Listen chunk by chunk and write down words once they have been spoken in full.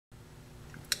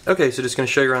Okay, so just going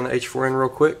to show you around the H4n real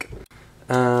quick.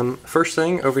 First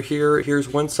thing over here, here's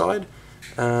one side.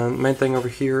 Main thing over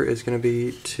here is going to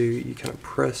be you kind of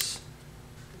press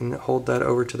and hold that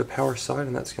over to the power side,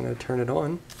 and that's going to turn it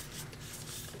on.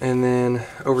 And then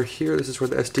over here, this is where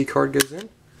the SD card goes in.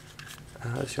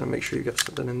 Just want to make sure you got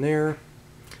something in there.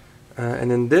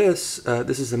 And then this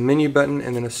is a menu button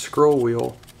and then a scroll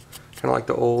wheel, kind of like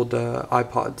the old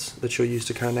iPods that you'll use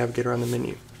to kind of navigate around the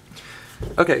menu.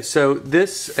 Okay, so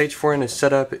this H4n is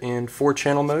set up in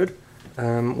 4-channel mode.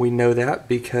 We know that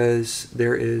because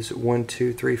there is 1,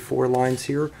 2, 3, 4 lines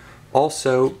here.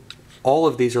 Also, all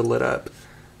of these are lit up.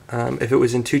 If it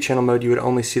was in 2-channel mode, you would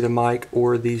only see the mic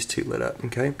or these two lit up.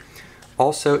 Okay.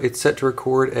 Also, it's set to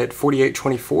record at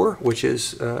 4824, which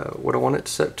is what I want it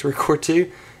set to record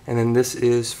to. And then this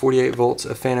is 48 volts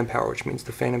of phantom power, which means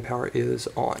the phantom power is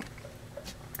on.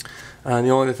 The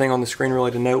only other thing on the screen really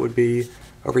to note would be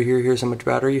over here, here's how much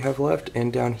battery you have left,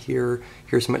 and down here,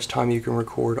 here's how much time you can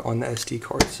record on the SD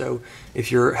card. So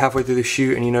if you're halfway through the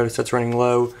shoot and you notice that's running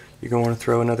low, you're going to want to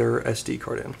throw another SD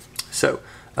card in. So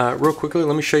real quickly,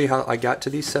 let me show you how I got to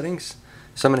these settings.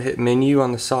 So I'm going to hit menu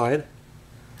on the side.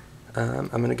 I'm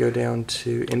going to go down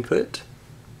to input.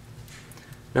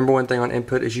 Number one thing on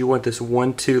input is you want this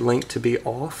 1-2 link to be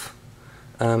off.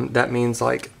 That means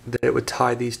like that it would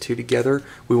tie these two together.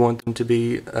 We want them to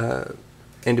be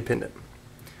independent.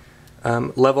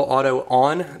 Level auto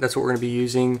on, that's what we're going to be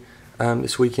using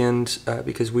this weekend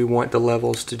because we want the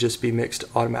levels to just be mixed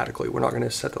automatically. We're not going to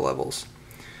set the levels.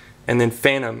 And then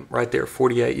phantom right there,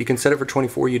 48. You can set it for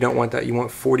 24, you don't want that. You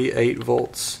want 48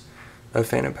 volts of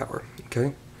phantom power.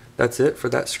 Okay, that's it for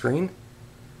that screen.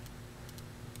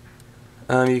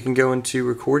 You can go into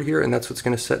record here, and that's what's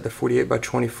going to set the 48 by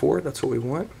 24. That's what we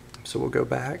want. So we'll go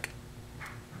back.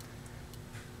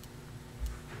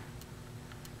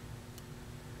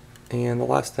 And the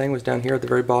last thing was down here at the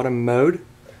very bottom, mode,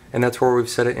 and that's where we've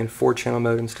set it in 4-channel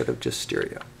mode instead of just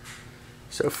stereo.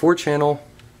 So 4-channel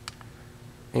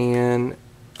and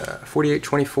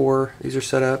 4824, these are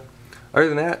set up. Other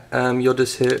than that, you'll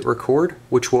just hit record,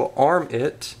 which will arm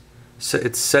it. So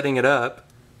it's setting it up.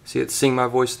 See, it's seeing my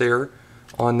voice there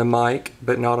on the mic,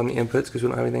 but not on the inputs because we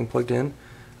don't have anything plugged in.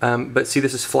 But see,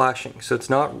 this is flashing, so it's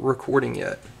not recording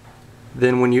yet.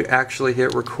 Then when you actually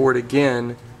hit record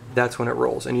again, that's when it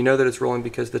rolls. And you know that it's rolling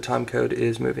because the time code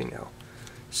is moving now.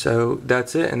 So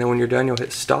that's it. And then when you're done, you'll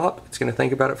hit stop. It's going to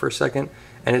think about it for a second,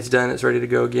 and it's done. It's ready to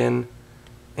go again.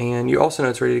 And you also know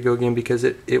it's ready to go again because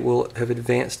it will have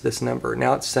advanced this number.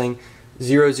 Now it's saying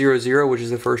 000, which is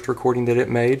the first recording that it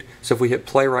made. So if we hit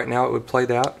play right now, it would play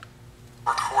that.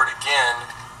 Record again,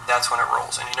 that's when it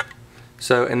rolls. And you know.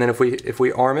 So, and then if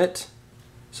we arm it,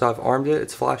 so I've armed it,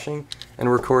 it's flashing, and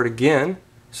record again.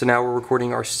 So now we're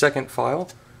recording our second file.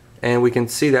 And we can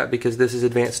see that because this is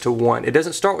advanced to 1. It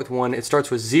doesn't start with 1, it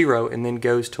starts with 0 and then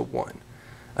goes to 1.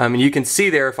 And you can see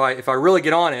there, if I really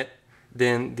get on it,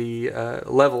 then the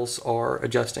levels are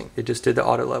adjusting. It just did the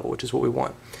auto level, which is what we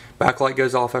want. Backlight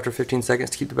goes off after 15 seconds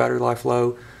to keep the battery life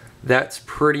low. That's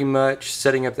pretty much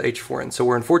setting up the H4n. So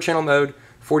we're in 4-channel mode,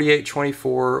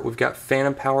 4824, we've got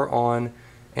phantom power on,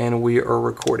 and we are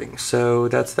recording. So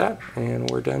that's that, and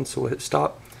we're done, so we'll hit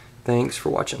stop. Thanks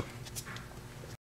for watching.